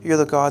You're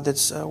the God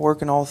that's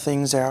working all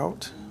things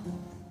out.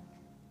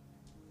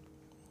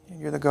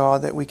 You're the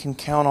God that we can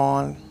count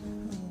on.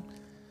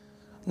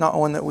 Not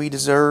one that we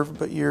deserve,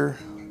 but you're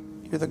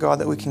the God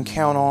that we can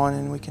count on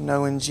and we can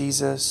know in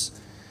Jesus.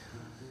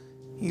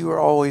 You are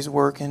always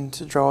working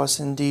to draw us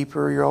in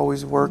deeper. You're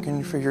always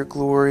working for your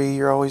glory.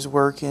 You're always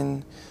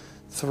working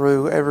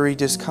through every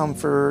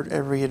discomfort,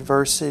 every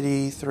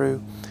adversity,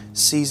 through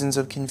seasons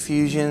of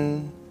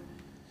confusion,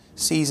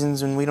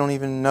 seasons when we don't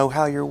even know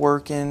how you're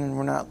working and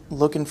we're not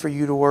looking for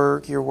you to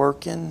work. You're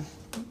working.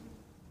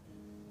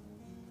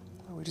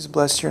 We just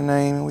bless your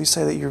name and we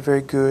say that you're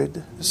very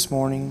good this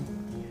morning.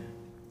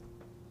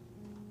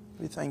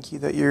 We thank you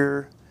that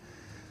you're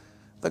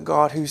the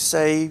God who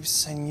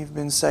saves and you've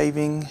been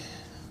saving.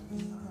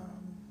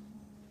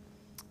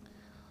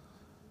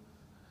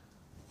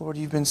 Lord,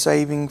 you've been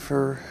saving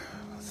for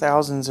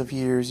thousands of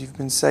years. You've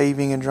been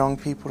saving and drawing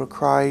people to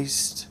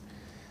Christ.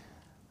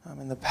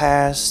 In the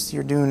past,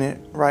 you're doing it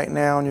right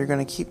now, and you're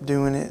going to keep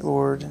doing it,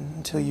 Lord,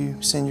 until you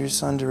send your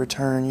Son to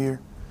return.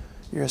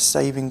 You're a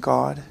saving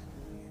God,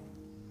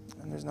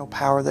 and there's no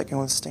power that can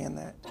withstand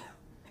that.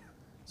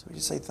 So we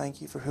just say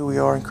thank you for who we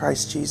are in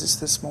Christ Jesus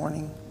this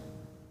morning.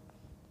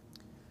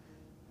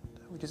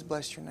 We just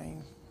bless your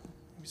name.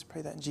 We just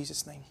pray that in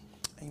Jesus' name.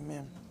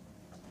 Amen.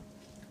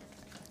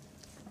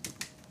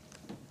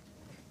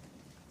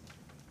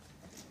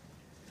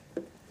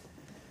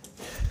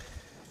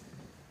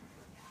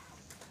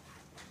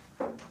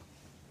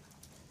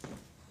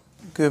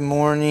 Good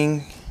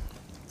morning.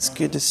 It's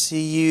good to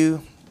see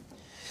you.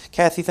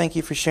 Kathy, thank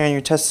you for sharing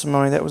your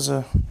testimony. That was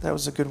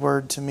a good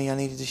word to me. I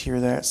needed to hear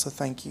that, so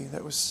thank you.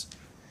 That was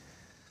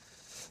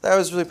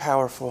really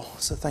powerful,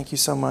 so thank you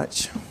so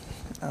much.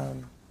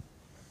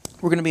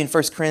 We're going to be in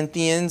 1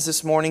 Corinthians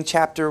this morning,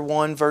 chapter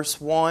 1, verse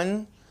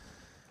 1.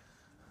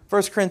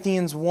 1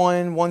 Corinthians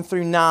 1, 1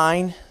 through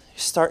 9.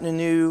 Starting a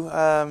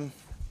new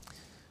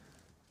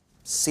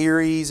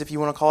series, if you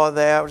want to call it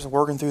that. We're just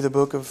working through the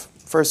book of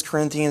 1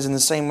 Corinthians in the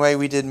same way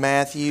we did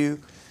Matthew.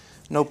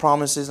 No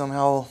promises on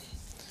how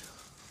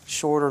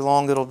short or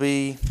long it'll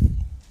be.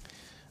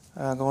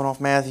 Going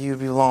off Matthew would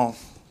be long.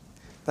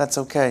 That's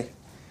okay.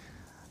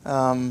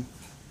 1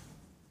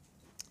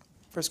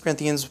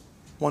 Corinthians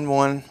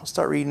 1:1. I'll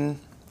start reading.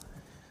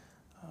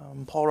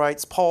 Paul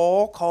writes,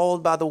 Paul,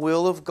 called by the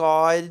will of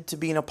God to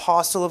be an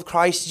apostle of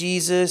Christ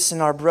Jesus,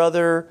 and our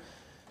brother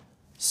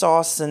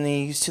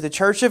Sosthenes, to the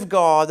church of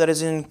God that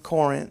is in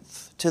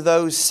Corinth, to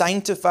those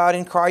sanctified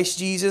in Christ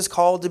Jesus,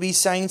 called to be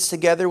saints,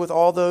 together with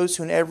all those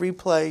who in every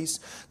place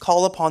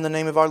call upon the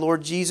name of our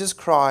Lord Jesus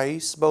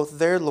Christ, both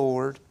their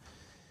Lord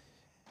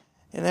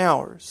and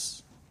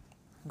ours.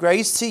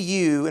 Grace to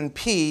you and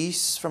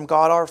peace from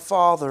God our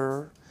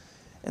Father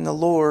and the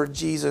Lord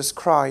Jesus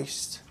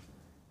Christ.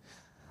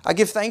 I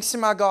give thanks to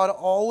my God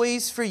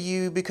always for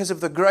you because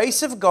of the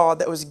grace of God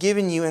that was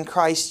given you in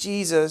Christ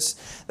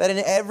Jesus, that in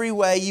every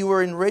way you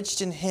were enriched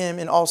in Him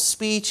in all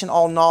speech and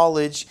all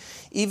knowledge,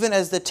 even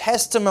as the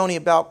testimony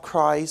about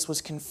Christ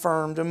was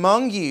confirmed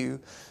among you,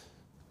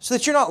 so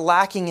that you're not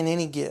lacking in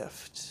any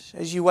gift,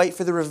 as you wait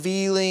for the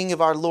revealing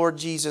of our Lord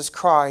Jesus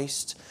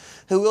Christ,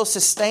 who will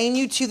sustain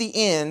you to the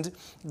end,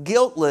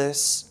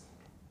 guiltless,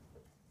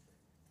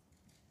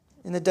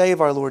 in the day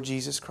of our Lord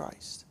Jesus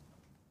Christ.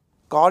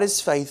 God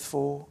is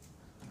faithful,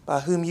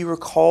 by whom you were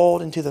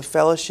called into the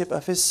fellowship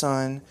of His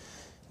Son,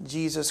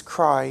 Jesus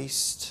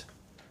Christ,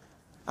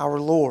 our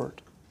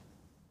Lord.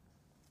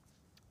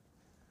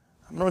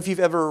 I don't know if you've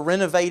ever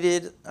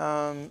renovated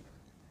a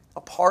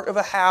part of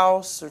a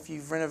house, or if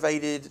you've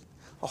renovated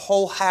a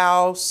whole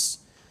house.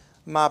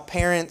 My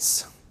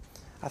parents,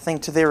 I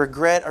think to their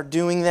regret, are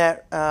doing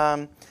that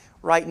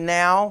right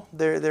now.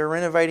 They're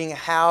renovating a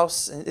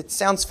house. It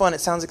sounds fun.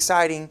 It sounds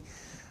exciting.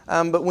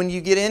 But when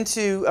you get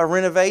into a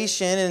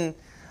renovation, and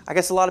I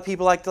guess a lot of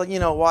people like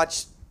to,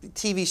 watch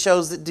TV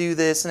shows that do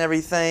this and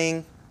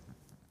everything,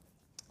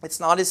 it's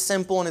not as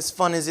simple and as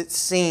fun as it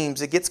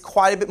seems. It gets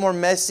quite a bit more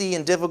messy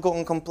and difficult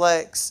and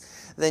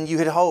complex than you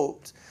had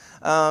hoped.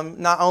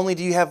 Not only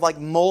do you have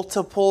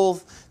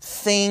multiple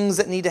things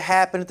that need to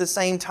happen at the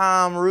same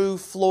time,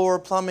 roof, floor,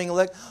 plumbing,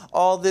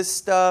 all this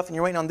stuff, and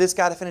you're waiting on this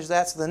guy to finish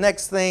that so the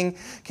next thing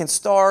can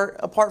start.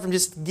 Apart from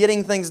just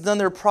getting things done,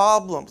 there are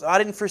problems. Oh, I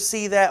didn't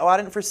foresee that. Oh, I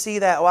didn't foresee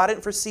that. Oh, I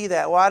didn't foresee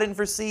that. Oh, I didn't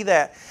foresee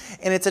that.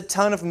 And it's a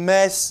ton of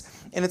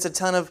mess, and it's a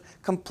ton of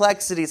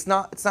complexity. It's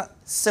not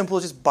simple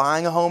as just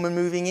buying a home and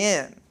moving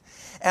in.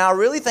 And I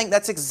really think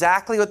that's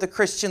exactly what the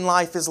Christian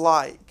life is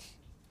like.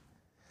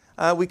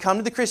 We come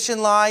to the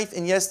Christian life,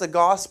 and yes, the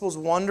gospel is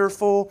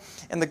wonderful,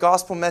 and the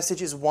gospel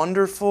message is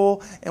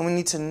wonderful, and we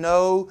need to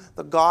know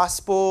the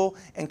gospel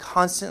and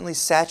constantly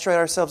saturate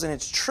ourselves in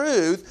its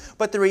truth.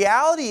 But the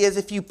reality is,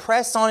 if you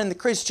press on in the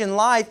Christian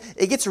life,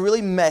 it gets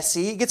really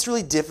messy, it gets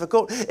really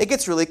difficult, it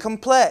gets really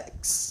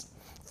complex.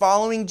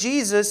 Following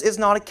Jesus is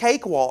not a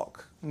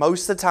cakewalk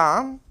most of the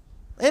time,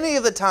 any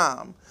of the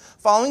time.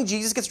 Following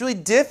Jesus gets really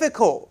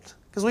difficult.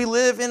 Because we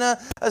live in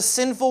a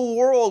sinful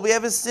world. We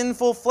have a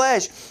sinful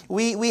flesh.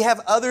 We have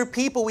other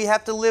people we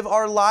have to live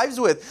our lives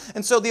with.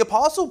 And so the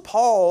Apostle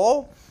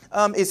Paul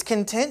is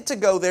content to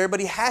go there, but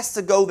he has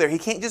to go there. He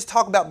can't just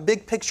talk about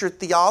big picture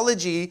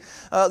theology.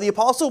 The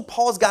Apostle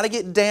Paul's got to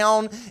get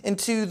down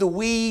into the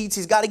weeds.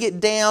 He's got to get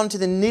down to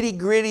the nitty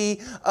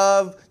gritty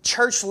of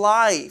church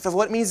life, of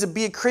what it means to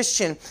be a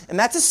Christian. And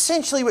that's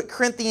essentially what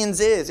Corinthians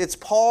is. It's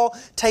Paul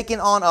taking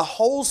on a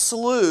whole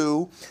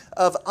slew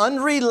of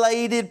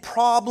unrelated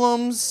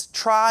problems,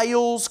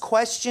 trials,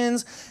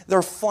 questions.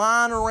 They're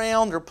flying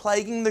around. They're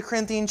plaguing the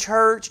Corinthian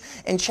church.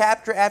 And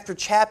chapter after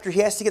chapter,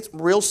 he has to get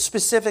real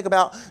specific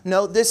about,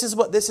 no, this is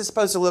what this is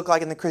supposed to look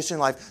like in the Christian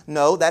life.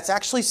 No, that's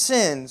actually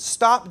sin.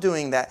 Stop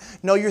doing that.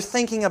 No, you're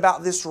thinking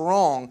about this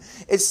wrong.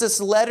 It's this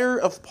letter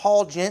of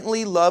Paul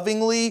gently,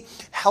 lovingly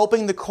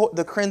helping the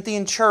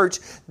Corinthian church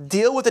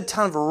deal with a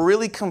ton of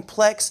really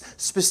complex,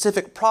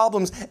 specific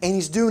problems, and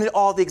he's doing it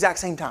all at the exact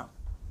same time.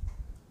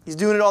 He's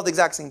doing it all at the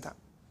exact same time.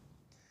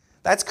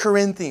 That's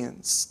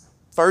Corinthians.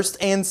 First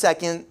and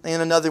second,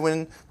 and another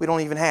one we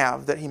don't even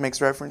have that he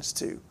makes reference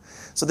to.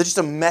 So they're just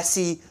a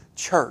messy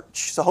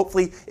church. So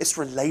hopefully it's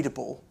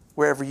relatable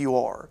wherever you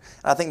are.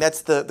 And I think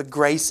that's the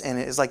grace in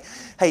it. It's like,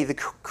 hey, the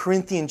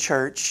Corinthian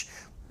church,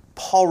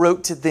 Paul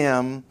wrote to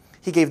them.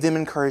 He gave them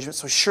encouragement.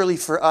 So surely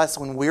for us,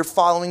 when we're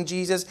following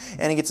Jesus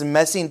and it gets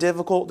messy and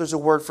difficult, there's a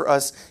word for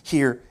us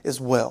here as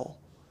well.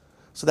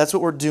 So that's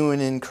what we're doing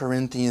in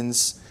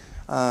Corinthians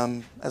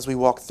as we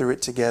walk through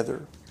it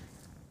together.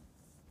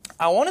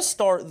 I want to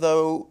start,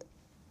 though,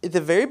 at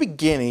the very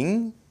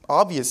beginning,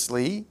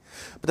 obviously,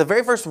 but the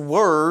very first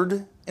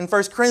word in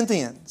 1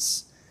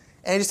 Corinthians.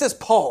 And it just says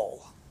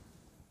Paul.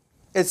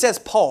 It says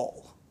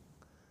Paul.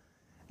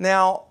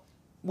 Now,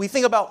 we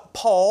think about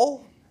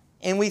Paul,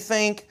 and we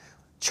think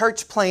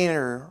church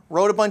planner,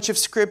 wrote a bunch of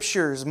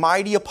scriptures,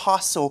 mighty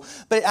apostle.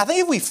 But I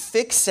think if we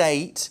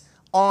fixate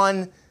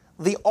on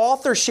the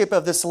authorship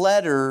of this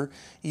letter,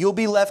 you'll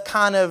be left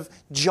kind of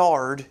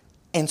jarred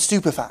and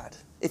stupefied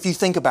if you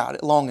think about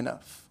it long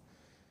enough.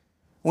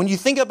 When you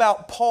think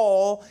about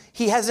Paul,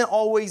 he hasn't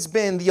always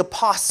been the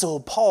apostle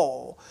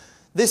Paul.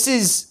 This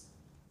is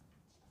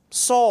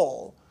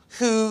Saul,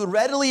 who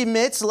readily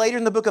admits later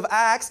in the book of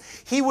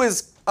Acts, he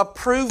was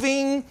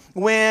approving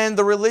when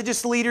the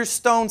religious leaders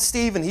stoned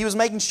Stephen. He was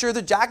making sure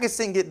the jackets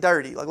didn't get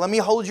dirty. Like, let me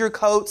hold your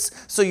coats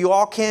so you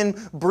all can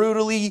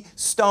brutally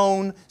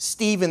stone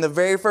Stephen, the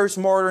very first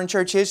martyr in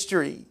church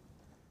history.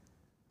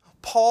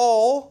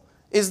 Paul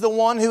is the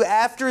one who,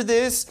 after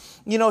this,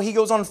 he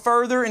goes on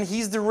further and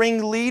he's the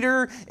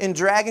ringleader in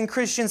dragging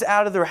Christians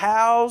out of their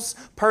house,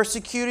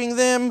 persecuting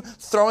them,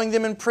 throwing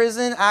them in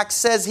prison. Acts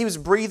says he was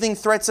breathing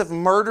threats of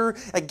murder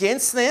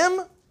against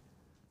them.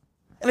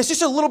 And it's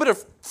just a little bit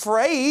of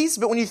phrase,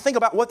 but when you think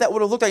about what that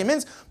would have looked like, it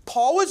means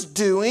Paul was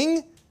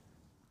doing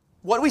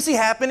what we see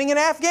happening in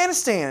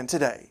Afghanistan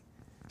today.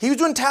 He was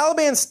doing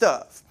Taliban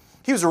stuff.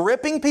 He was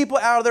ripping people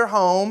out of their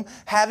home,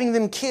 having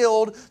them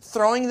killed,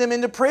 throwing them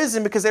into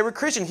prison because they were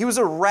Christian. He was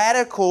a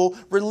radical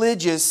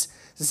religious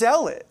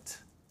zealot.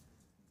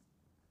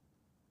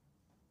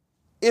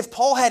 If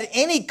Paul had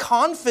any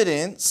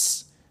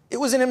confidence, it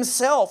was in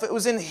himself. It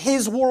was in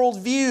his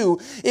worldview.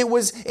 It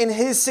was in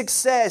his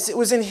success. It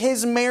was in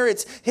his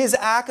merits, his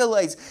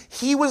accolades.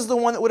 He was the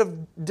one that would have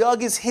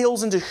dug his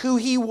heels into who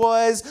he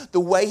was, the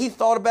way he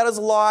thought about his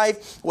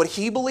life, what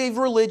he believed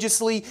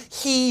religiously.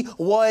 He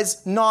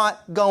was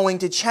not going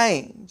to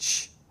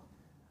change.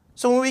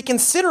 So when we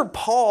consider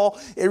Paul,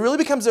 it really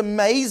becomes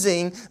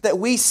amazing that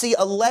we see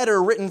a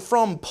letter written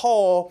from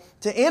Paul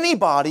to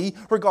anybody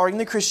regarding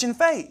the Christian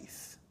faith.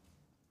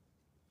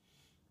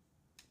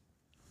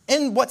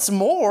 And what's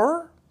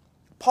more,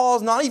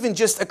 Paul's not even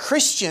just a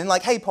Christian.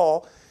 Like, hey,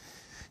 Paul,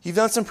 you've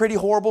done some pretty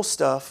horrible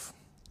stuff.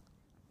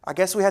 I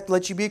guess we have to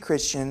let you be a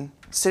Christian.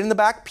 Sit in the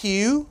back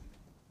pew.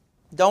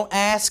 Don't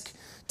ask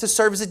to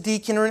serve as a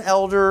deacon or an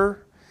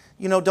elder.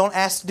 Don't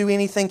ask to do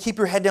anything. Keep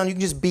your head down. You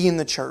can just be in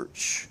the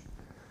church.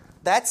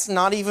 That's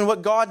not even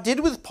what God did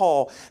with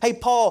Paul. Hey,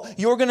 Paul,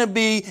 you're going to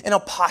be an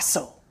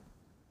apostle.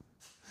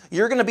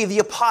 You're going to be the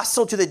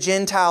apostle to the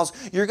Gentiles.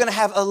 You're going to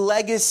have a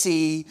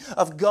legacy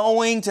of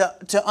going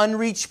to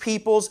unreached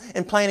peoples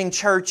and planting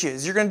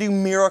churches. You're going to do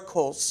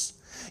miracles.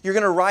 You're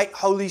going to write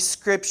Holy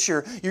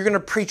Scripture. You're going to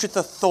preach with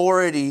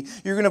authority.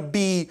 You're going to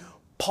be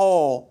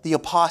Paul, the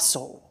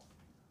apostle.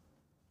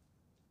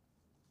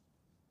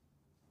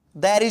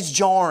 That is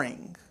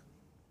jarring.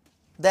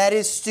 That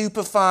is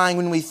stupefying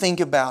when we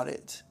think about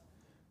it.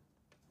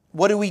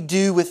 What do we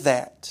do with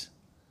that?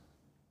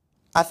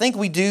 I think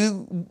we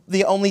do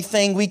the only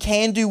thing we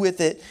can do with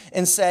it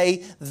and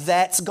say,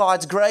 that's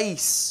God's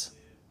grace.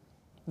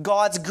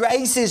 God's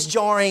grace is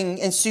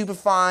jarring and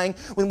stupefying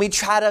when we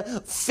try to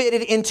fit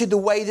it into the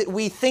way that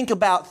we think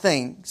about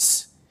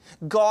things.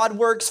 God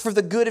works for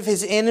the good of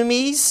His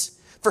enemies,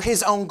 for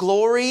His own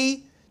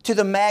glory, to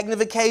the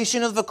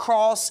magnification of the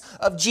cross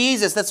of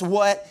Jesus. That's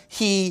what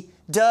He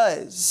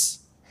does.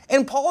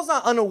 And Paul's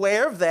not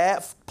unaware of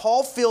that.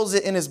 Paul feels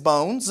it in his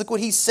bones. Look what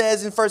he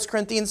says in 1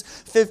 Corinthians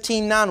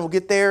 15:9. We'll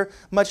get there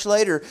much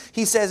later.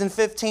 He says in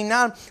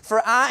 15:9,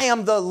 "For I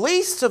am the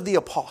least of the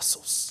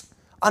apostles,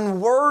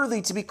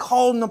 unworthy to be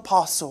called an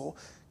apostle,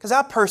 because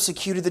I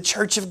persecuted the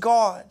church of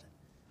God."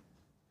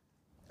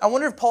 I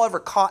wonder if Paul ever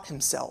caught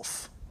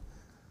himself.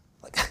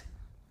 Like,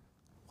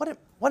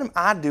 what am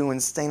I doing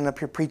standing up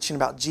here preaching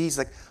about Jesus?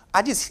 Like,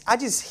 I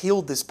just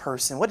healed this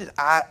person.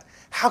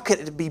 How could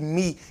it be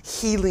me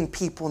healing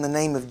people in the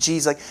name of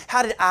Jesus? Like,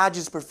 how did I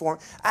just perform?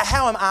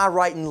 How am I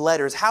writing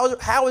letters?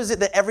 How is it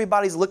that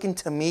everybody's looking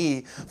to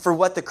me for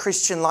what the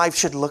Christian life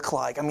should look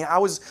like? I mean, I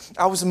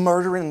was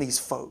murdering these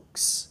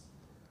folks.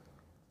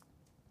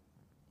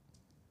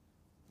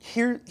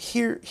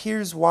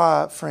 Here's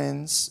why,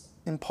 friends.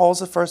 And Paul's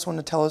the first one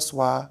to tell us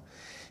why.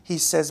 He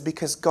says,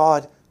 because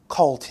God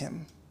called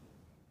him.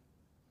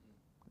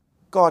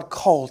 God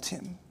called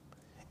him.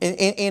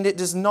 And it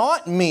does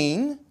not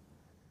mean,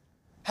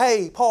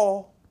 hey,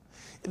 Paul,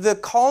 the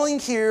calling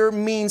here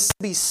means to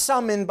be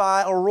summoned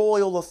by a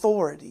royal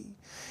authority.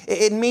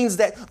 It means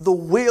that the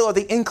will or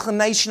the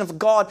inclination of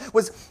God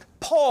was,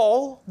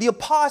 Paul, the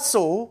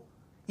apostle,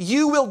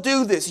 you will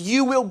do this.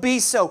 You will be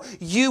so.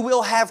 You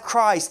will have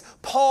Christ.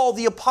 Paul,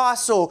 the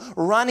apostle,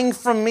 running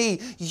from me.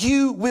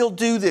 You will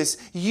do this.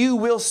 You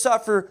will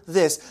suffer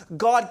this.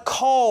 God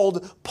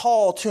called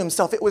Paul to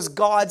himself. It was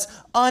God's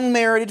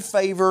unmerited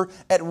favor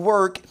at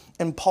work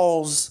in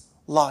Paul's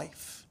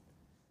life.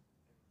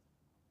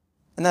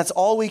 And that's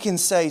all we can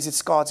say is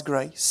it's God's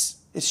grace.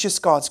 It's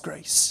just God's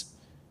grace.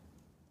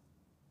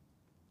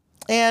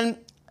 And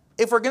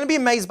if we're going to be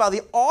amazed by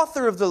the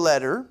author of the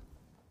letter,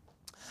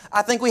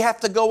 I think we have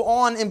to go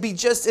on and be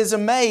just as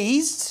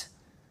amazed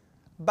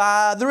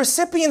by the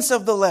recipients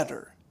of the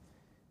letter,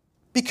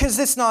 because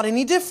it's not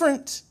any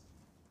different.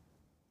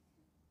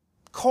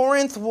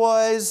 Corinth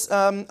was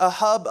a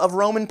hub of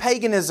Roman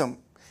paganism.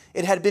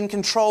 It had been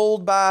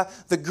controlled by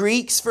the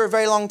Greeks for a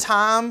very long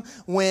time.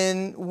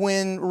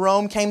 When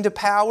Rome came to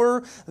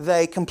power,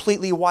 they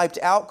completely wiped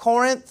out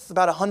Corinth.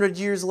 About 100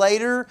 years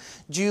later,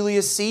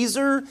 Julius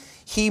Caesar,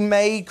 he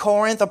made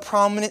Corinth a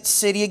prominent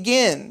city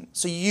again.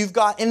 So you've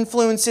got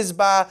influences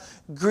by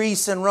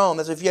Greece and Rome.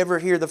 That's if you ever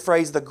hear the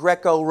phrase the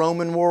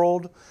Greco-Roman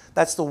world,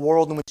 that's the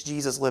world in which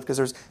Jesus lived, because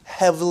there's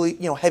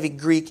heavy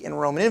Greek and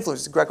Roman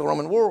influence, the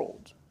Greco-Roman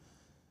world.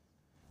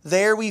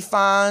 There we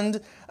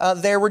find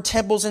there were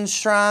temples and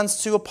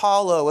shrines to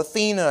Apollo,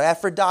 Athena,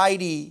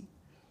 Aphrodite.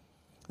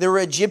 There were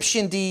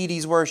Egyptian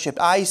deities worshipped,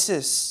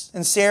 Isis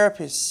and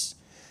Serapis.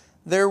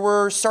 There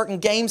were certain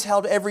games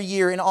held every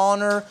year in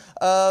honor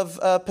of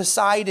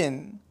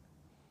Poseidon.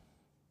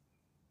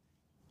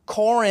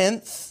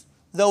 Corinth,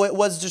 though it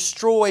was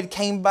destroyed,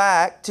 came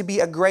back to be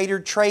a greater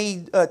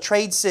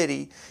trade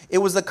city. It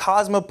was the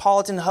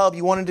cosmopolitan hub.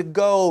 You wanted to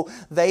go.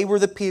 They were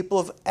the people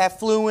of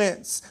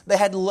affluence. They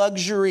had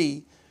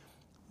luxury.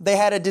 They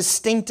had a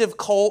distinctive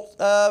cult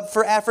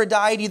for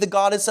Aphrodite, the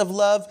goddess of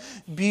love,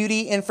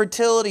 beauty, and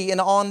fertility. And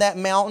on that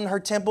mountain,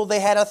 her temple, they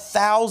had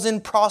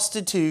 1,000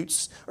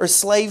 prostitutes or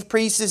slave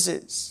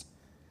priestesses.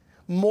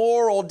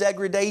 Moral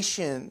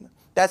degradation.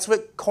 That's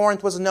what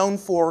Corinth was known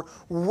for,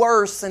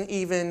 worse than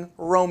even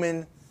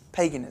Roman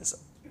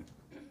paganism.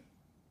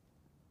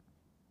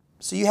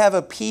 So you have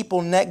a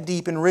people neck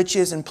deep in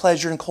riches and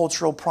pleasure and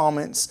cultural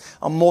prominence,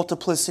 a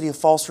multiplicity of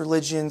false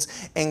religions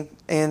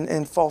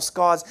and false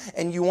gods.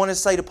 And you want to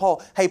say to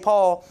Paul, hey,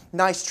 Paul,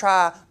 nice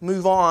try,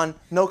 move on.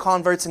 No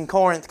converts in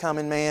Corinth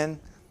coming, man.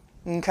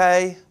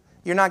 Okay?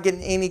 You're not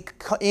getting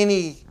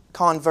any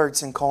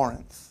converts in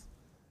Corinth.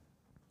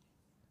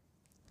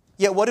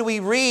 Yet what do we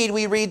read?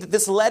 We read that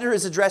this letter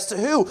is addressed to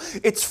who?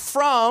 It's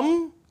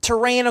from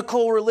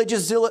tyrannical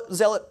religious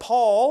zealot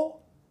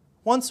Paul,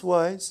 once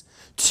was,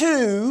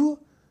 to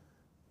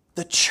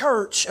the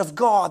church of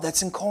God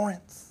that's in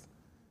Corinth.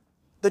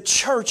 The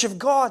church of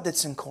God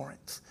that's in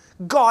Corinth.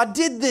 God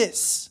did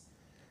this.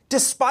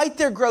 Despite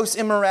their gross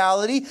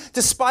immorality,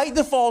 despite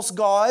the false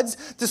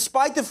gods,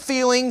 despite the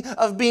feeling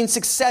of being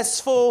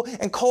successful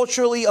and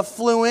culturally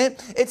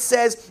affluent, it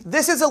says,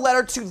 this is a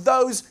letter to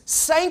those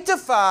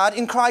sanctified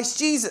in Christ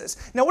Jesus.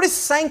 Now, what does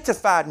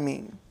sanctified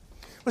mean?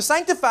 Well,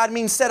 sanctified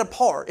means set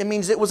apart. It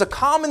means it was a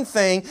common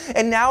thing,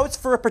 and now it's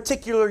for a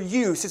particular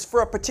use. It's for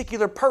a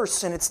particular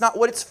person. It's not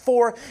what it's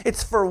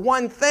for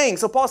one thing.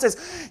 So Paul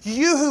says,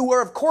 you who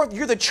were of Corinth,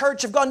 you're the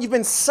church of God, and you've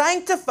been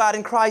sanctified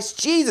in Christ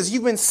Jesus.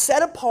 You've been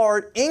set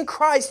apart in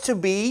Christ to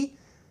be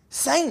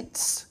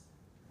saints.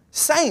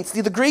 Saints.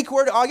 The Greek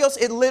word agios,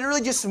 it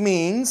literally just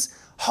means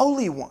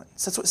holy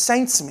ones. That's what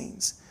saints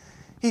means.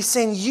 He's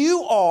saying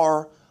you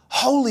are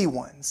holy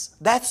ones.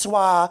 That's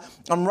why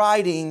I'm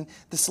writing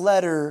this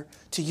letter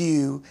to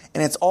you,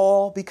 and it's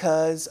all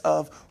because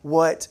of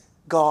what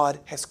God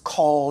has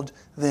called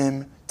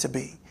them to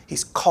be.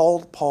 He's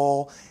called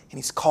Paul, and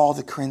he's called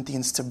the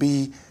Corinthians to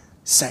be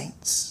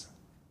saints.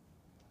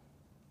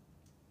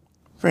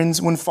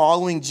 Friends, when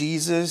following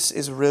Jesus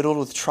is riddled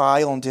with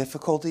trial and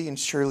difficulty, and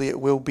surely it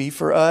will be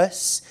for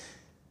us,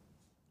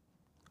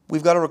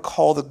 we've got to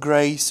recall the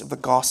grace of the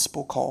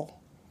gospel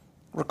call.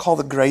 Recall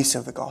the grace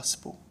of the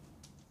gospel.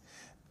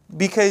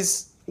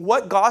 Because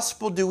what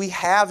gospel do we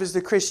have as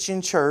the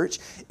Christian church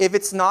if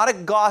it's not a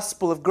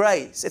gospel of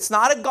grace? It's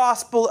not a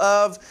gospel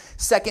of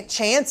second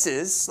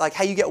chances, like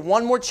how you get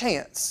one more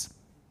chance.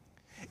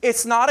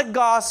 It's not a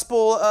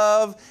gospel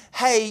of,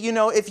 hey,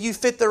 if you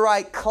fit the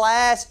right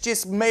class,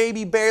 just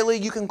maybe barely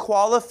you can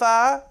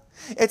qualify.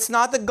 It's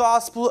not the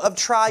gospel of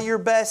try your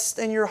best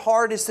and your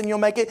hardest and you'll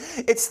make it.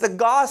 It's the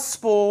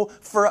gospel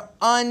for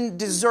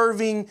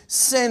undeserving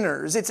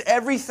sinners. It's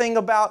everything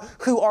about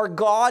who our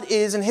God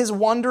is and His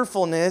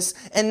wonderfulness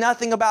and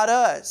nothing about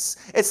us.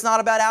 It's not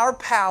about our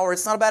power.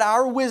 It's not about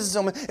our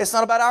wisdom. It's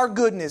not about our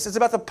goodness. It's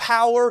about the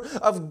power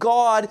of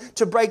God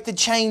to break the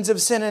chains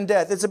of sin and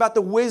death. It's about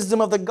the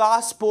wisdom of the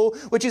gospel,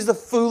 which is the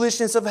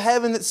foolishness of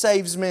heaven that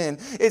saves men.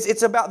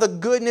 It's about the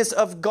goodness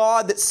of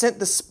God that sent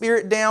the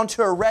Spirit down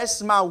to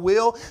arrest my will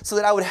so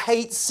that I would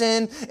hate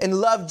sin and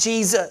love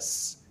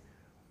Jesus.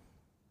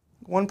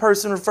 One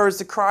person refers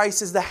to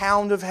Christ as the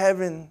hound of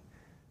heaven,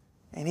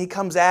 and He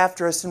comes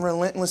after us in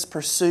relentless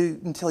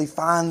pursuit until He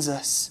finds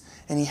us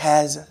and He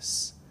has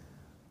us.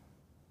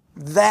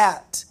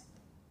 That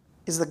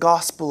is the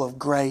gospel of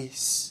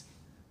grace.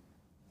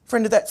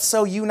 Friend, if that's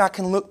so, you and I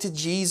can look to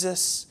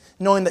Jesus,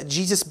 knowing that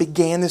Jesus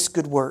began this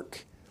good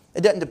work.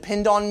 It doesn't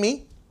depend on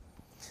me.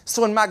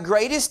 So in my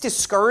greatest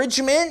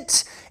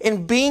discouragement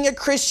in being a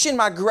Christian,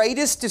 my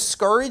greatest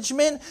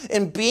discouragement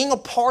in being a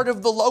part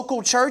of the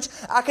local church,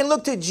 I can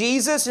look to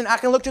Jesus and I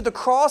can look to the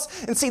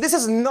cross and see this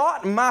is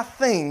not my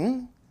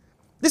thing.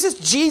 This is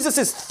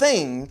Jesus'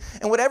 thing.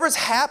 And whatever's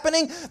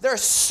happening,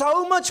 there's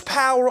so much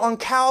power on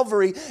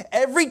Calvary.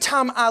 Every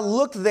time I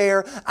look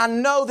there, I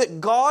know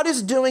that God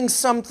is doing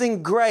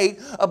something great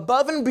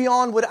above and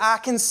beyond what I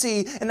can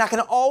see. And I can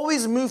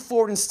always move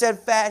forward in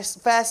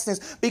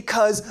steadfastness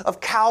because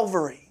of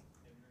Calvary.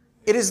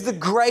 It is the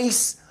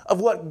grace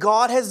of what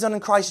God has done in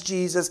Christ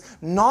Jesus,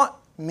 not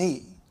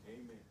me.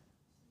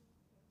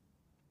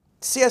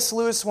 C.S.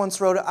 Lewis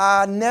once wrote,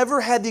 I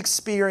never had the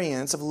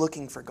experience of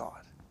looking for God.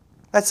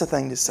 That's the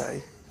thing to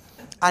say.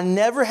 I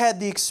never had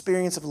the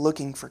experience of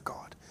looking for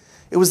God.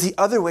 It was the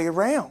other way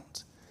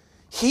around.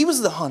 He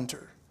was the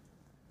hunter,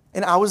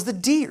 and I was the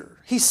deer.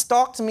 He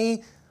stalked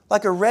me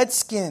like a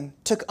redskin,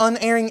 took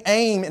unerring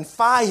aim, and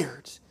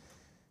fired.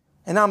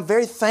 And I'm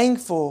very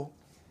thankful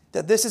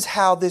that this is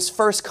how this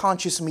first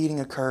conscious meeting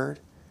occurred.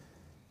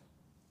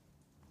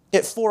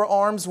 It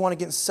forearms one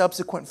against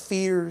subsequent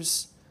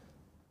fears.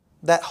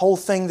 That whole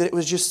thing that it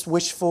was just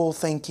wishful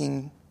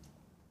thinking.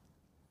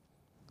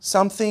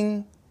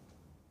 Something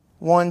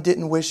one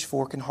didn't wish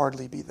for can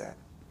hardly be that.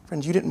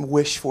 Friends, you didn't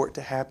wish for it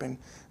to happen.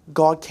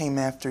 God came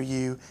after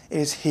you. It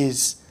is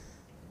His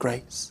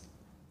grace.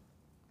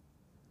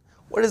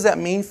 What does that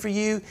mean for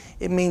you?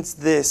 It means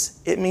this.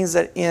 It means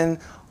that in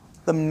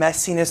the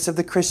messiness of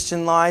the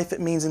Christian life,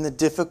 it means in the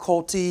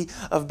difficulty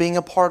of being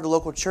a part of the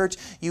local church,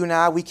 you and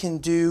I, we can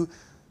do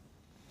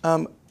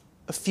a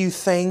few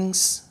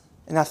things.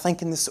 And I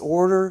think in this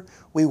order,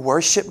 we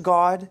worship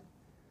God,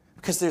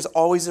 because there's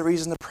always a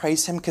reason to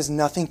praise Him, because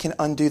nothing can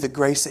undo the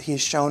grace that He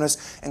has shown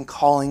us in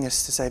calling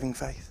us to saving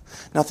faith.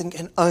 Nothing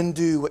can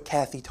undo what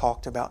Kathy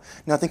talked about.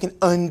 Nothing can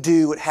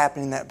undo what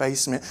happened in that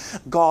basement.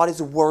 God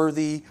is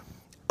worthy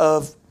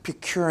of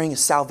procuring a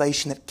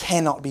salvation that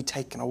cannot be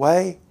taken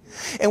away.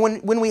 And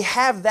when we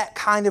have that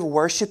kind of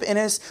worship in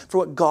us for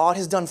what God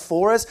has done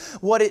for us,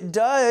 what it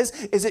does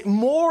is it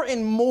more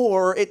and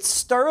more, it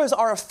stirs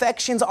our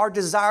affections, our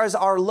desires,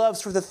 our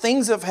loves for the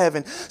things of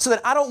heaven, so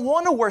that I don't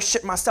want to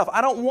worship myself.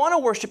 I don't want to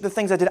worship the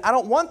things I did. I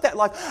don't want that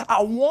life.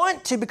 I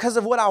want to, because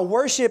of what I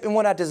worship and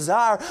what I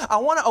desire, I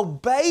want to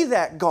obey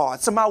that God.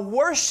 So my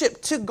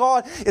worship to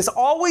God is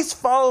always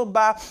followed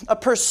by a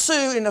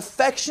pursuit, an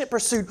affectionate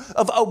pursuit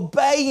of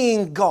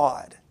obeying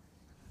God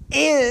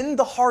in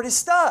the hardest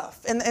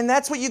stuff. And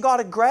that's what you got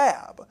to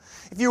grab.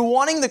 If you're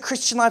wanting the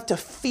Christian life to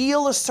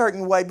feel a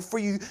certain way before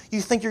you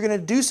think you're going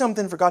to do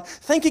something for God,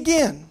 think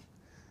again.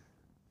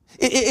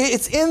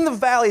 It's in the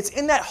valley. It's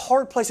in that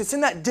hard place. It's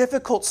in that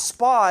difficult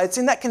spot. It's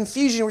in that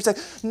confusion where you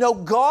say, no,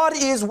 God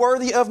is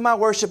worthy of my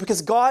worship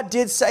because God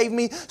did save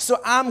me, so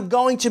I'm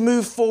going to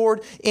move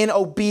forward in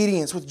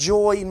obedience with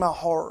joy in my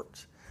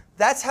heart.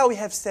 That's how we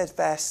have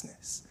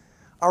steadfastness.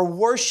 Our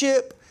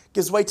worship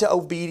gives way to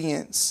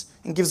obedience,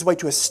 and gives way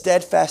to a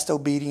steadfast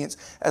obedience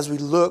as we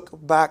look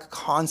back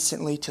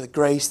constantly to the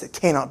grace that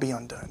cannot be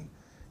undone.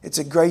 It's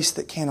a grace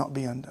that cannot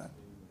be undone.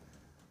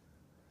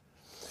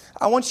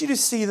 I want you to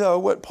see, though,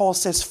 what Paul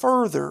says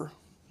further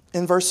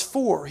in verse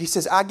 4. He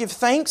says, I give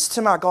thanks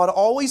to my God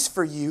always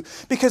for you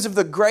because of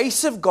the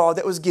grace of God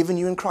that was given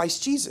you in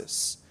Christ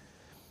Jesus,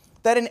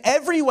 that in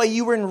every way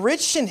you were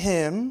enriched in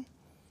Him,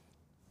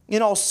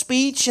 in all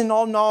speech and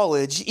all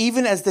knowledge,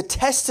 even as the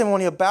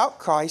testimony about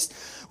Christ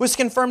was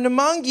confirmed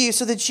among you,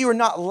 so that you are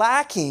not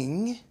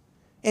lacking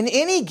in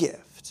any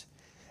gift,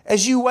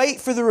 as you wait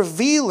for the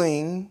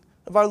revealing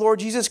of our Lord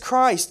Jesus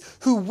Christ,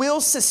 who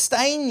will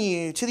sustain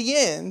you to the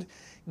end,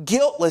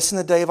 guiltless in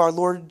the day of our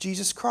Lord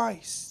Jesus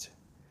Christ.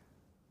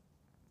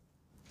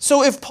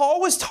 So if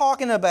Paul was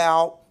talking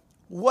about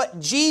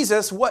what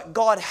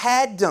God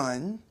had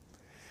done,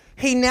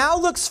 he now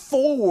looks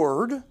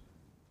forward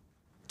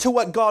to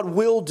what God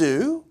will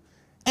do,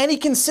 and he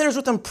considers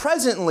with them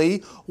presently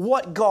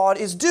what God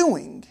is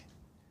doing.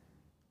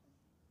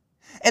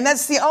 And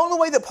that's the only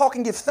way that Paul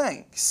can give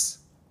thanks.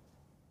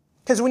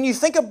 Because when you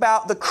think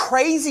about the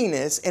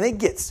craziness, and it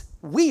gets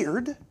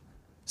weird,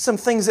 some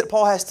things that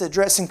Paul has to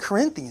address in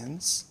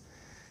Corinthians,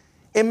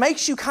 it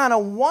makes you kind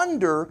of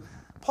wonder,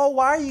 Paul,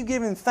 why are you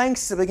giving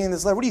thanks at the beginning of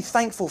this letter? What are you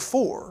thankful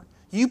for?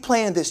 You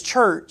planted this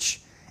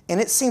church, and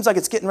it seems like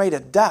it's getting ready to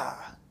die.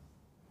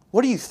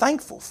 What are you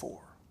thankful for?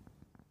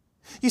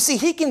 You see,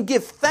 he can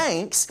give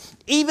thanks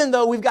even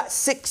though we've got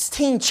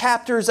 16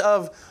 chapters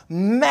of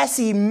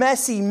messy,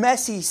 messy,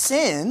 messy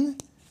sin,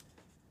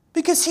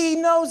 because he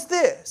knows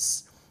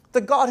this.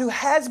 The God who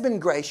has been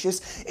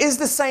gracious is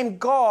the same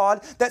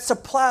God that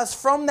supplies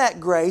from that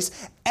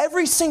grace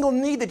every single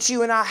need that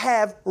you and I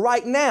have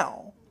right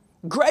now.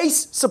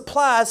 Grace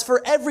supplies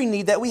for every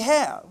need that we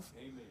have.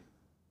 Amen.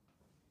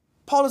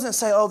 Paul doesn't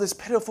say, oh, this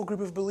pitiful group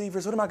of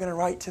believers, what am I going to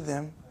write to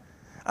them?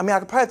 I mean, I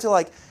could probably have to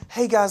like,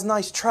 hey guys,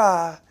 nice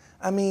try.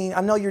 I mean, I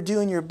know you're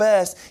doing your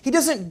best. He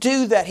doesn't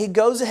do that. He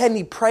goes ahead and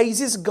he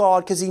praises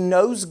God because he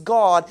knows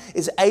God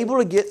is able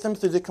to get them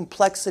through the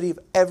complexity of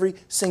every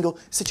single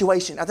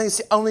situation. I think it's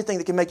the only thing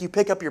that can make you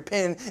pick up your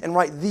pen and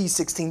write these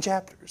 16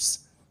 chapters.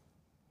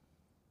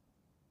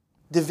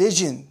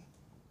 Division,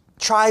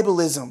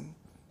 tribalism,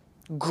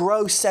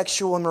 gross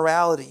sexual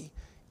immorality,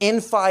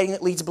 infighting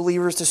that leads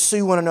believers to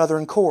sue one another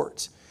in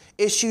court,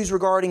 issues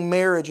regarding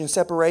marriage and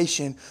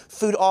separation,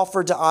 food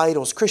offered to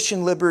idols,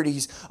 Christian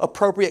liberties,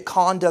 appropriate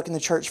conduct in the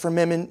church for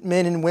men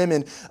and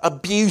women,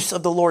 abuse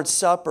of the Lord's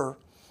Supper,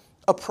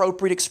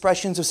 appropriate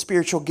expressions of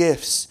spiritual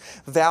gifts,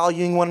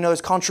 valuing one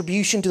another's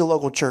contribution to the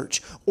local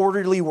church,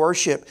 orderly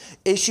worship,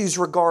 issues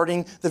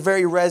regarding the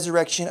very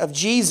resurrection of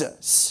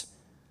Jesus.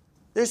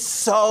 There's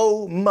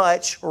so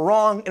much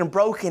wrong and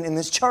broken in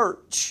this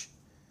church.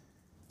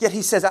 Yet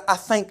he says, I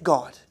thank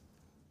God.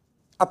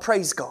 I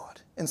praise God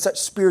in such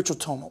spiritual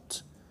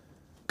tumult,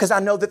 because I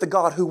know that the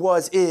God who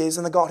was is,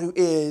 and the God who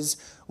is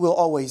will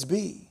always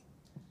be.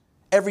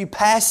 Every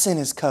past sin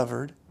is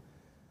covered,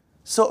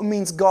 so it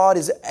means God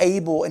is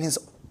able in His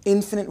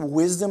infinite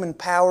wisdom and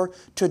power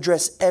to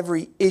address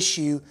every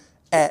issue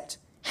at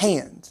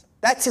hand.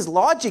 That's His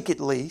logic, at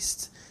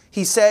least.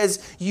 He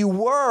says, you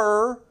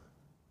were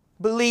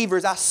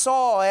believers. I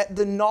saw it,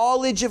 the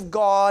knowledge of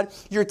God,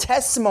 your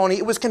testimony,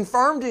 it was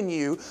confirmed in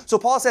you. So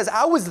Paul says,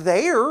 I was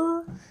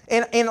there,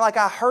 and like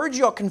I heard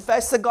you all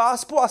confess the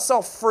gospel. I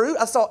saw fruit.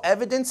 I saw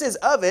evidences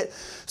of it.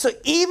 So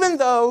even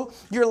though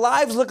your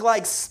lives look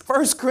like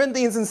 1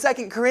 Corinthians and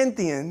 2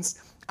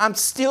 Corinthians, I'm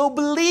still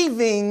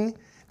believing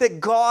that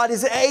God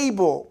is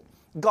able.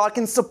 God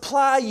can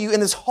supply you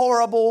in this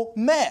horrible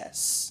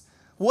mess.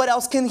 What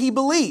else can He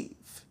believe?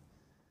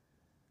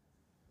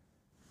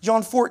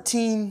 John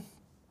 14,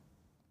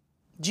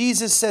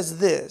 Jesus says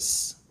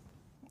this,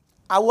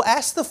 I will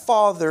ask the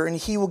Father, and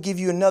He will give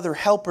you another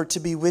helper to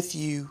be with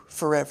you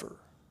forever.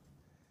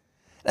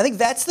 And I think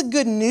that's the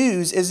good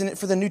news, isn't it,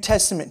 for the New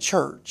Testament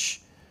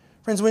church?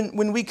 Friends,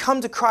 when we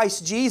come to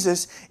Christ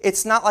Jesus,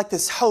 it's not like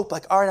this hope,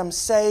 like, all right, I'm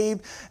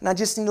saved, and I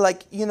just need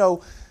to,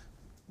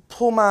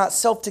 pull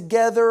myself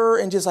together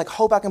and just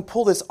hope I can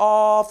pull this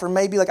off, or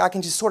maybe I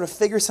can just sort of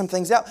figure some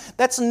things out.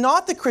 That's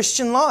not the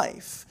Christian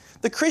life.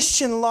 The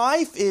Christian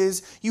life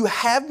is you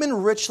have been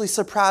richly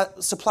supplied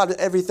with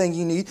everything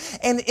you need.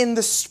 And in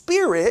the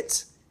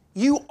Spirit,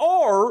 you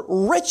are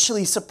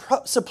richly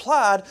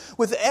supplied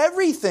with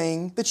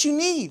everything that you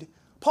need.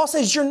 Paul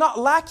says you're not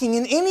lacking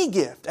in any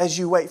gift as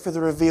you wait for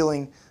the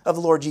revealing of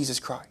the Lord Jesus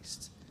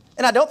Christ.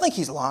 And I don't think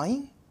he's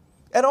lying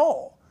at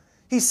all.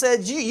 He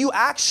said you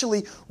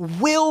actually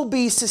will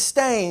be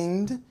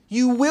sustained.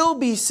 You will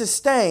be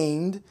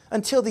sustained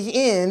until the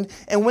end.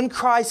 And when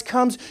Christ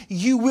comes,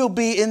 you will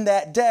be in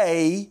that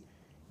day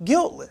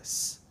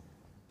guiltless.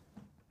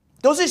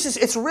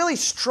 It's really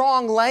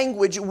strong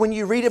language when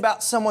you read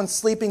about someone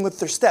sleeping with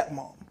their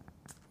stepmom.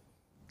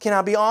 Can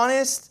I be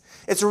honest?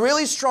 It's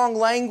really strong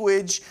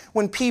language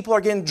when people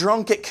are getting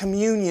drunk at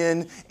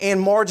communion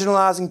and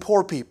marginalizing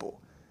poor people.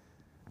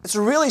 It's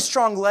really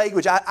strong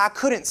language. I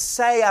couldn't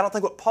say, I don't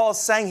think what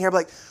Paul's saying here,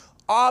 but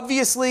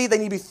obviously they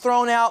need to be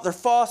thrown out. They're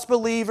false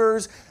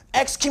believers.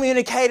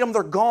 Excommunicate them.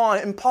 They're gone.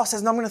 And Paul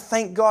says, no, I'm going to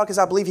thank God because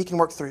I believe He can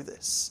work through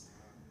this.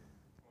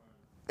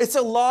 It's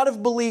a lot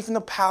of belief in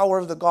the power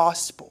of the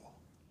gospel.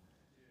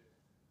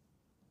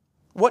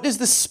 What does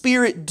the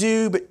Spirit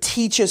do but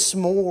teach us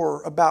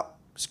more about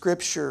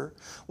Scripture?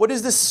 What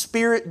does the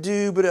Spirit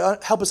do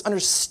but help us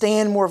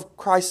understand more of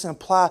Christ and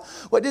apply?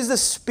 What does the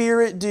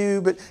Spirit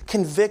do but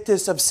convict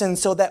us of sin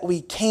so that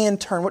we can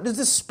turn? What does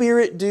the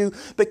Spirit do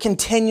but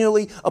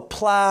continually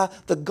apply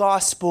the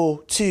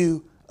gospel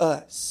to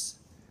us?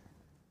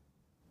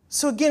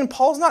 So again,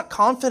 Paul's not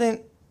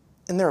confident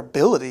in their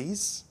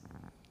abilities.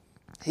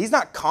 He's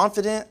not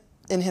confident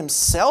in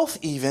himself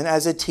even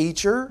as a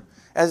teacher,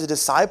 as a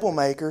disciple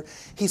maker.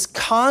 He's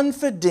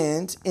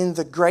confident in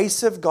the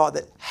grace of God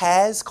that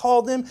has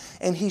called them,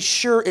 and he's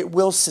sure it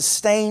will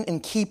sustain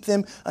and keep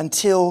them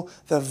until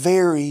the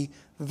very,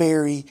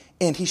 very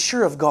end. He's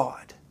sure of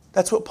God.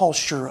 That's what Paul's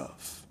sure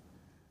of.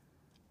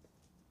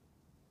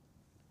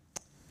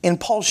 And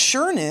Paul's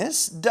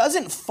sureness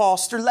doesn't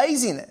foster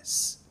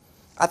laziness.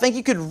 I think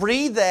you could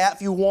read that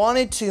if you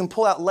wanted to and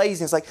pull out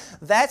laziness.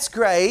 That's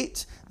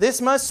great This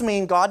must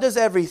mean God does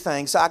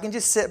everything, so I can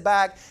just sit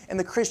back and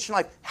the Christian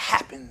life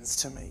happens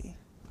to me.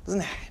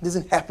 It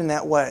doesn't happen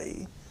that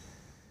way.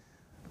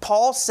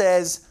 Paul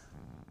says,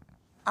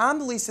 I'm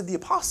the least of the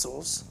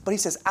apostles, but he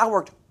says, I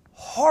worked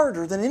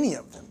harder than any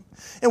of them.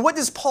 And what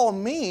does Paul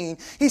mean?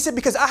 He said,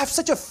 because I have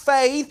such a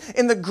faith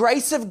in the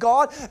grace of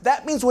God,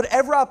 that means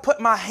whatever I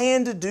put my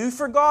hand to do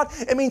for God,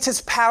 it means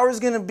His power is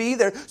going to be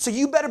there. So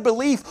you better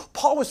believe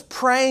Paul was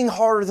praying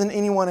harder than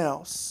anyone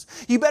else.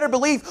 You better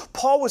believe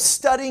Paul was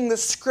studying the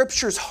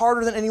Scriptures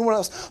harder than anyone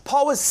else.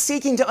 Paul was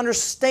seeking to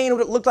understand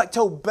what it looked like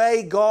to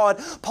obey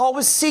God. Paul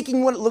was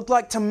seeking what it looked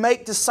like to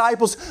make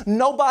disciples.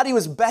 Nobody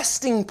was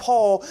besting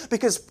Paul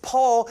because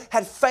Paul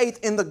had faith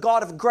in the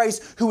God of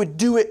grace who would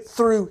do it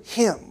through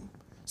him.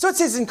 So it's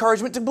his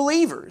encouragement to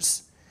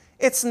believers.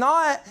 It's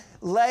not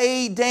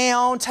lay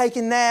down, take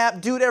a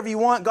nap, do whatever you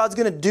want. God's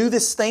going to do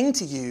this thing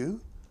to you.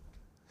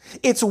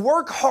 It's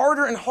work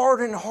harder and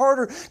harder and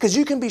harder because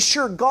you can be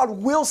sure God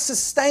will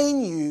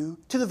sustain you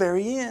to the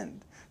very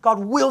end. God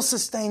will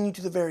sustain you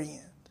to the very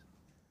end.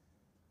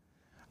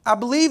 I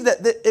believe that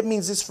it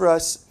means this for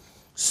us.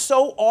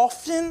 So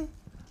often,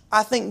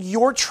 I think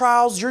your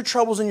trials, your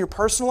troubles in your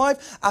personal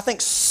life, I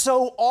think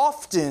so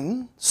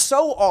often,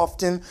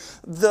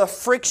 the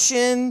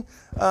friction,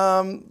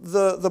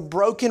 the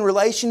broken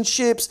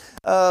relationships,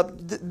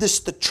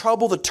 the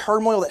trouble, the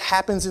turmoil that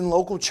happens in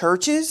local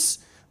churches,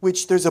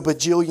 which there's a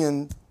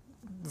bajillion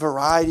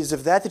varieties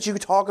of that you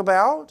could talk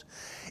about,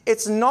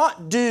 it's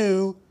not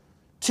due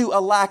to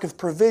a lack of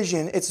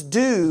provision, it's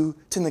due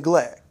to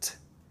neglect.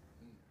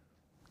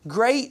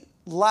 Great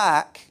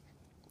lack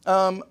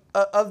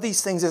of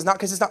these things is not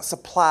because it's not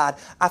supplied.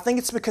 I think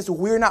it's because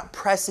we're not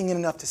pressing in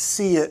enough to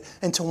see it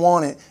and to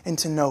want it and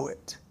to know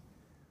it.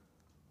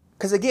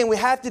 Because again, we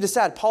have to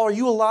decide, Paul, are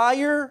you a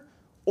liar?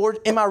 Or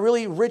am I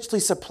really richly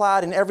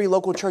supplied and every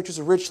local church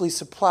is richly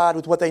supplied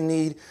with what they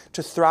need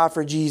to thrive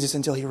for Jesus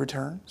until He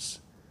returns?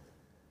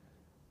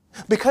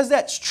 Because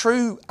that's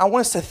true, I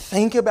want us to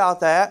think about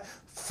that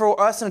for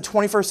us in a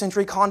 21st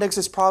century context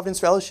as Providence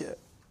Fellowship.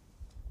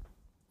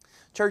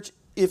 Church,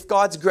 if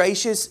God's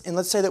gracious, and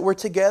let's say that we're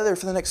together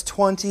for the next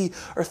 20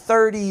 or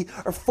 30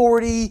 or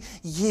 40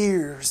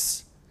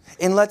 years,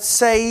 and let's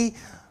say,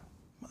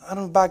 I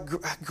don't know, by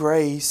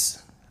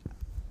grace,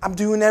 I'm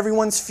doing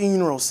everyone's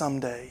funeral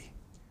someday.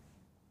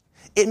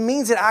 It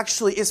means it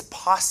actually is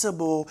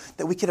possible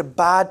that we could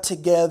abide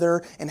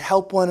together and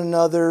help one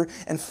another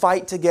and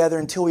fight together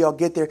until we all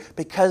get there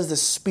because the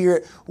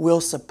Spirit will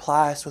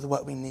supply us with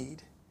what we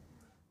need.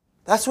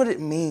 That's what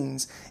it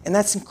means. And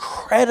that's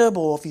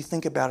incredible if you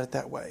think about it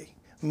that way.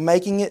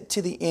 Making it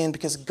to the end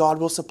because God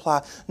will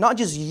supply not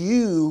just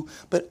you,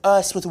 but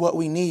us with what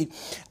we need.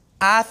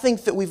 I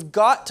think that we've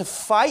got to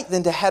fight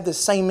then to have the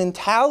same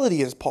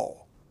mentality as Paul.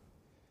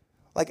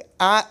 Like,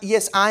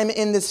 yes, I'm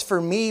in this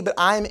for me, but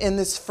I'm in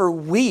this for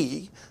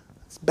we.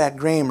 It's bad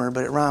grammar,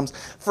 but it rhymes.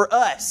 For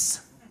us.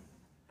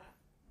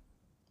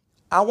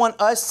 I want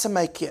us to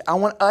make it. I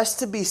want us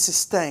to be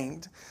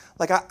sustained.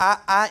 Like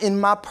I in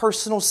my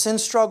personal sin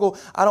struggle,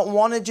 I don't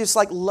want to just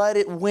like let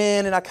it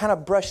win and I kind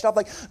of brush it off.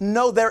 Like,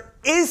 no, there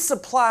is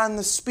supply in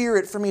the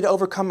Spirit for me to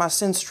overcome my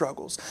sin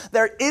struggles.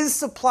 There is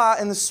supply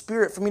in the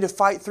Spirit for me to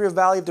fight through a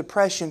valley of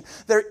depression.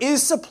 There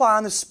is supply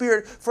in the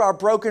Spirit for our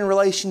broken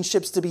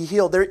relationships to be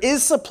healed. There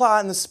is supply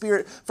in the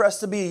Spirit for us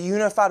to be a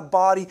unified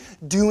body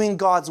doing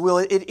God's will.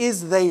 It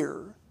is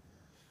there.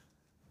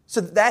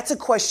 So that's a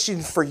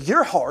question for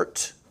your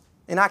heart.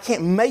 And I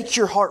can't make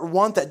your heart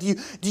want that. Do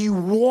you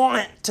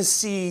want to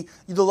see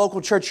the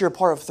local church you're a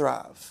part of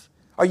thrive?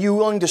 Are you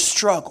willing to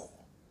struggle?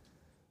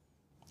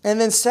 And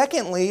then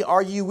secondly,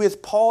 are you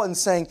with Paul and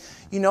saying,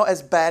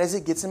 as bad as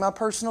it gets in my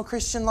personal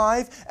Christian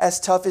life, as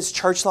tough as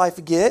church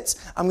life gets,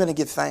 I'm going to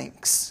give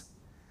thanks.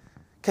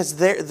 Because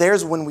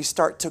there's when we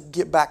start to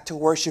get back to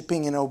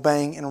worshiping and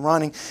obeying and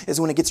running,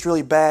 is when it gets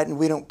really bad and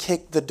we don't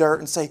kick the dirt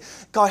and say,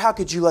 God, how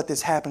could you let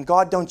this happen?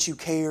 God, don't you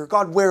care?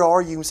 God, where are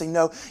you? And say,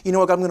 no, you know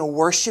what, God, I'm going to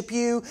worship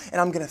you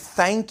and I'm going to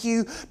thank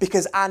you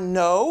because I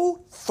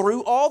know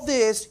through all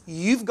this,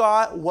 you've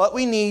got what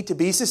we need to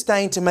be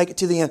sustained to make it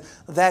to the end.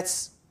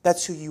 That's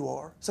who you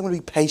are. So I'm going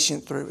to be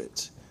patient through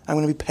it. I'm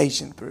going to be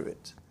patient through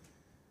it.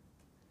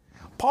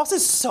 Paul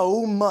says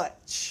so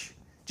much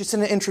just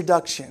in the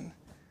introduction.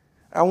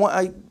 I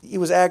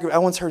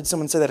once heard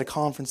someone say that at a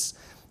conference,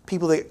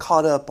 people that get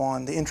caught up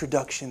on the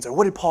introductions, or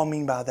what did Paul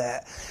mean by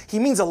that? He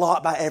means a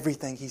lot by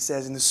everything he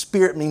says, and the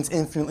Spirit means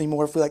infinitely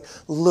more if we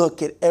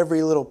look at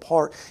every little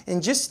part.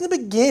 And just in the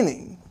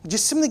beginning,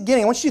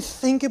 I want you to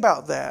think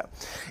about that.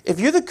 If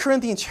you're the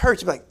Corinthian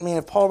church, you're like, man,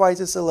 if Paul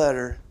writes us a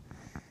letter,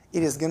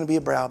 it is going to be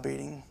a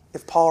browbeating.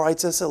 If Paul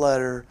writes us a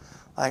letter,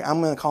 I'm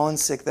going to call in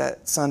sick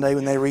that Sunday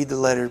when they read the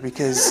letter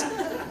because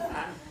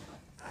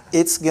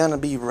it's going to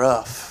be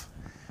rough.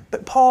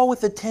 But Paul,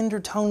 with the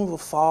tender tone of a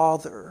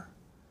father,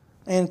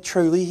 and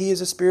truly he is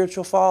a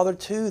spiritual father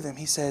to them,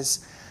 he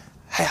says,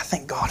 hey, I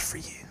thank God for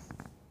you.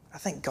 I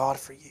thank God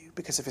for you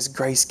because of His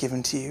grace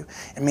given to you.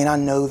 And man, I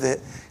know that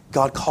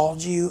God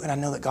called you, and I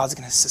know that God's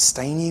going to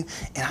sustain you,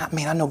 and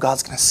I know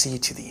God's going to see you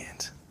to the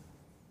end.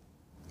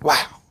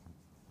 Wow.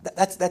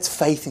 That's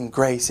faith and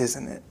grace,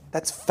 isn't it?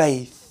 That's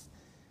faith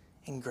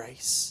and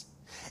grace.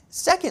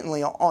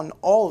 Secondly, on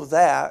all of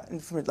that,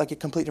 and from like a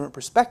completely different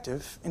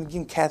perspective, and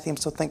again, Kathy, I'm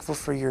so thankful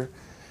for your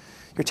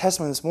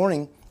testimony this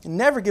morning.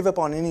 Never give up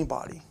on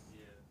anybody.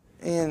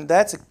 And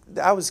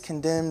I was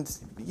condemned,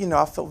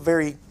 I felt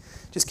very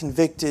just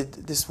convicted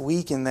this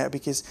week in that,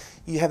 because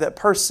you have that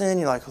person,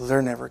 you're like, well,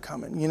 they're never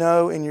coming,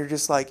 and you're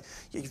just like,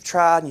 you've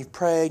tried and you've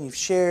prayed and you've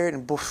shared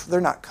and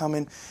they're not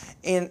coming.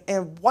 And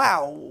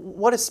wow,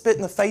 what a spit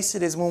in the face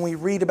it is when we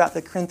read about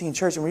the Corinthian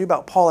church and read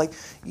about Paul. Like,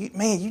 you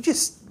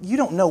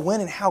don't know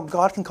when and how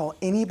God can call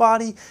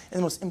anybody in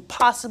the most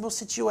impossible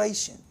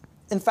situation.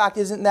 In fact,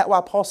 isn't that why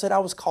Paul said I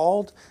was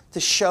called to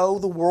show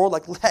the world,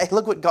 like, hey,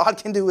 look what God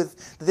can do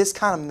with this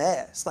kind of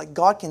mess. Like,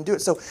 God can do it.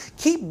 So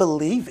keep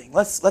believing.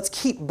 Let's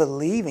keep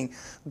believing.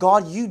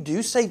 God, you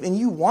do save, and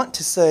you want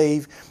to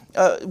save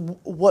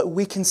what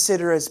we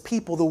consider as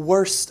people, the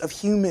worst of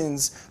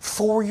humans,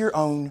 for your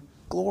own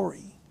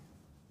glory.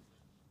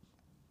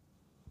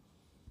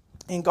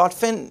 And God,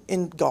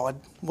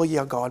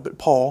 but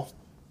Paul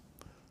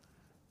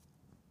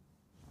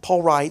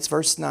writes,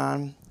 verse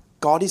 9,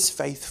 God is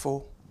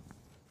faithful,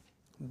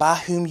 by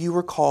whom you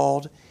were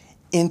called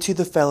into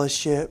the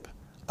fellowship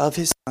of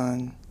His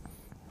Son,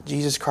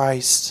 Jesus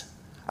Christ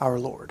our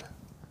Lord.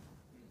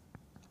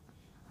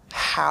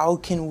 How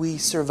can we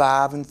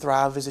survive and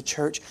thrive as a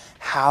church?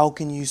 How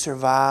can you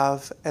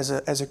survive as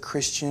a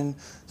Christian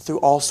through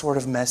all sort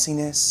of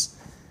messiness?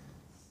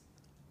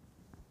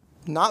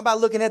 Not by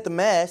looking at the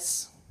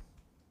mess,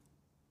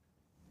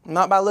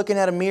 not by looking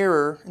at a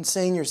mirror and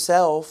seeing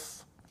yourself,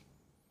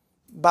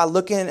 by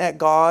looking at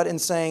God and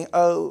saying,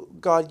 oh,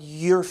 God,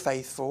 you're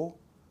faithful.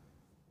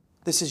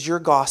 This is your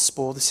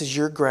gospel. This is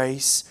your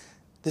grace.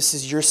 This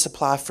is your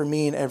supply for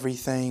me and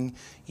everything.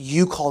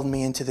 You called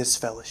me into this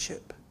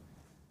fellowship.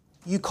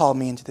 You called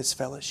me into this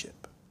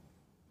fellowship.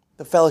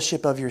 The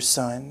fellowship of your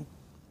Son,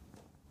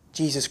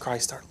 Jesus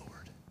Christ our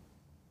Lord.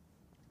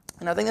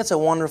 And I think that's a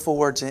wonderful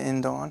word to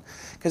end on.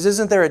 Because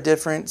isn't there a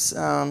difference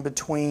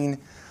between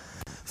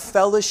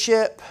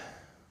fellowship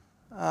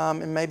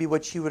and maybe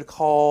what you would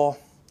call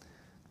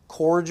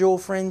cordial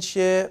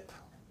friendship,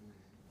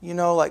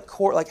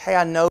 like, hey,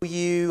 I know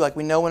you, like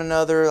we know one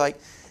another, like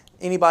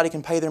anybody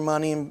can pay their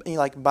money and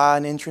like buy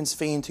an entrance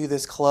fee into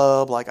this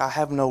club, like I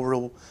have no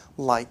real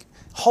like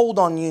hold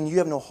on you and you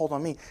have no hold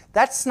on me.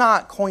 That's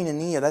not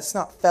koinonia, that's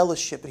not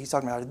fellowship that he's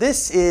talking about.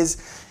 This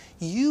is,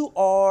 you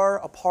are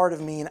a part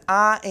of me and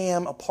I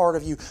am a part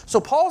of you.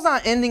 So Paul's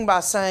not ending by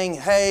saying,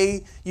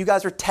 hey, you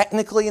guys are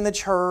technically in the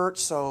church,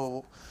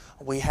 so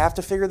we have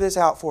to figure this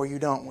out for you,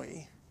 don't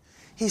we?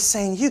 He's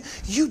saying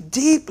you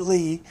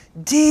deeply,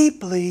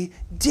 deeply,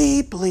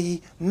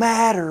 deeply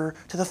matter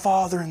to the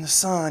Father and the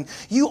Son.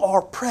 You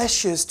are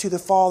precious to the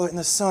Father and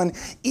the Son.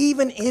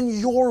 Even in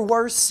your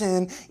worst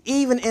sin,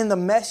 even in the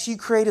mess you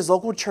create as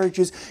local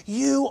churches,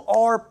 you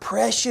are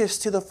precious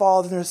to the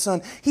Father and the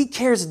Son. He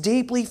cares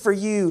deeply for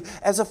you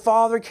as a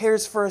father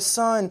cares for a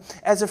son,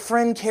 as a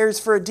friend cares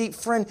for a deep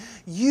friend.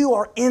 You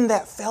are in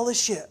that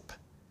fellowship.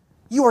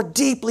 You are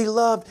deeply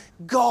loved.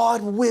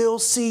 God will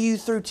see you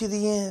through to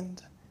the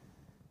end.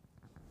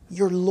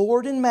 Your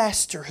Lord and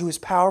Master, who is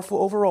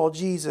powerful over all,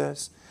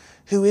 Jesus,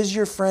 who is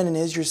your friend and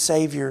is your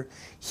Savior,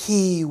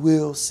 He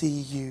will see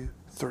you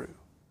through.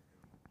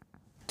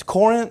 To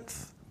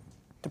Corinth,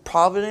 to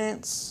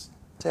Providence,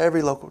 to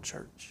every local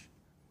church.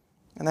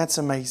 And that's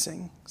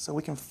amazing. So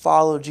we can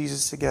follow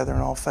Jesus together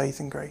in all faith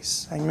and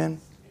grace. Amen.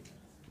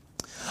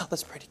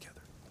 Let's pray together.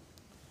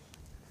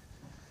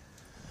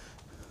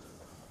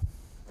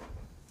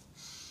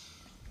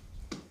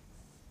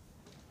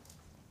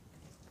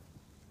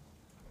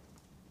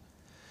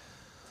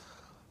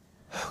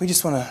 We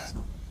just want to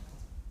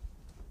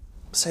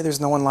say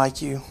there's no one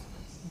like you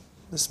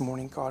this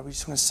morning, God. We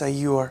just want to say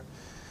you are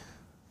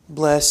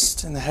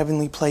blessed in the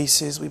heavenly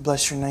places. We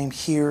bless your name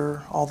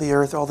here. All the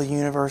earth, all the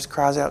universe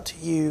cries out to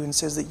you and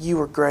says that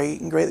you are great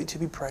and greatly to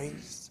be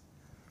praised.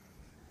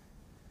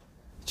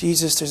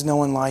 Jesus, there's no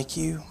one like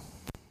you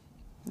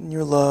in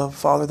your love.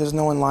 Father, there's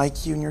no one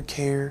like you in your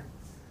care.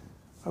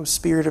 Oh,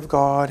 Spirit of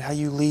God, how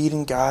you lead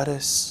and guide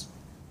us.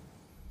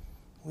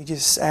 We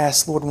just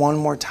ask, Lord, one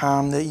more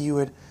time that you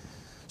would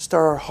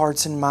stir our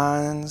hearts and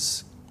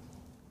minds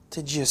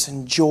to just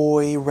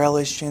enjoy,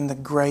 relish in the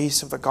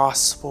grace of the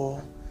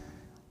gospel.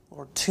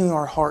 Lord, tune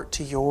our heart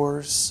to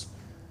yours.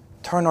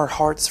 Turn our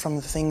hearts from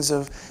the things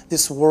of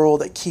this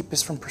world that keep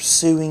us from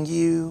pursuing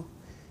you.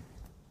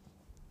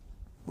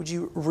 Would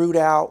you root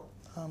out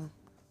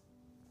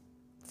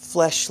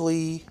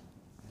fleshly,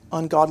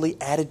 ungodly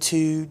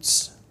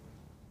attitudes,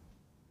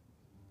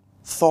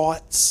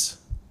 thoughts?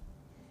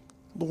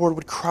 Lord,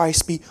 would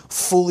Christ be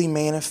fully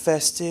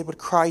manifested? Would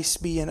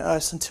Christ be in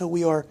us until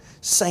we are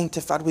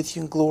sanctified with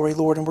you in glory,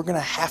 Lord? And we're going to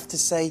have to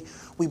say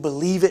we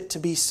believe it to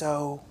be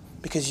so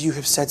because you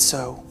have said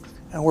so.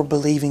 And we're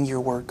believing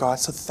your word, God.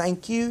 So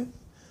thank you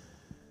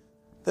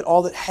that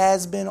all that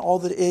has been, all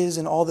that is,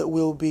 and all that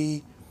will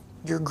be,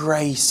 your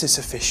grace is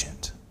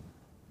sufficient.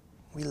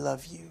 We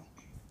love you.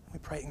 We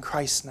pray in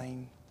Christ's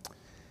name.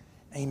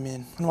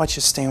 Amen. I want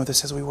you to stand with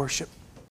us as we worship.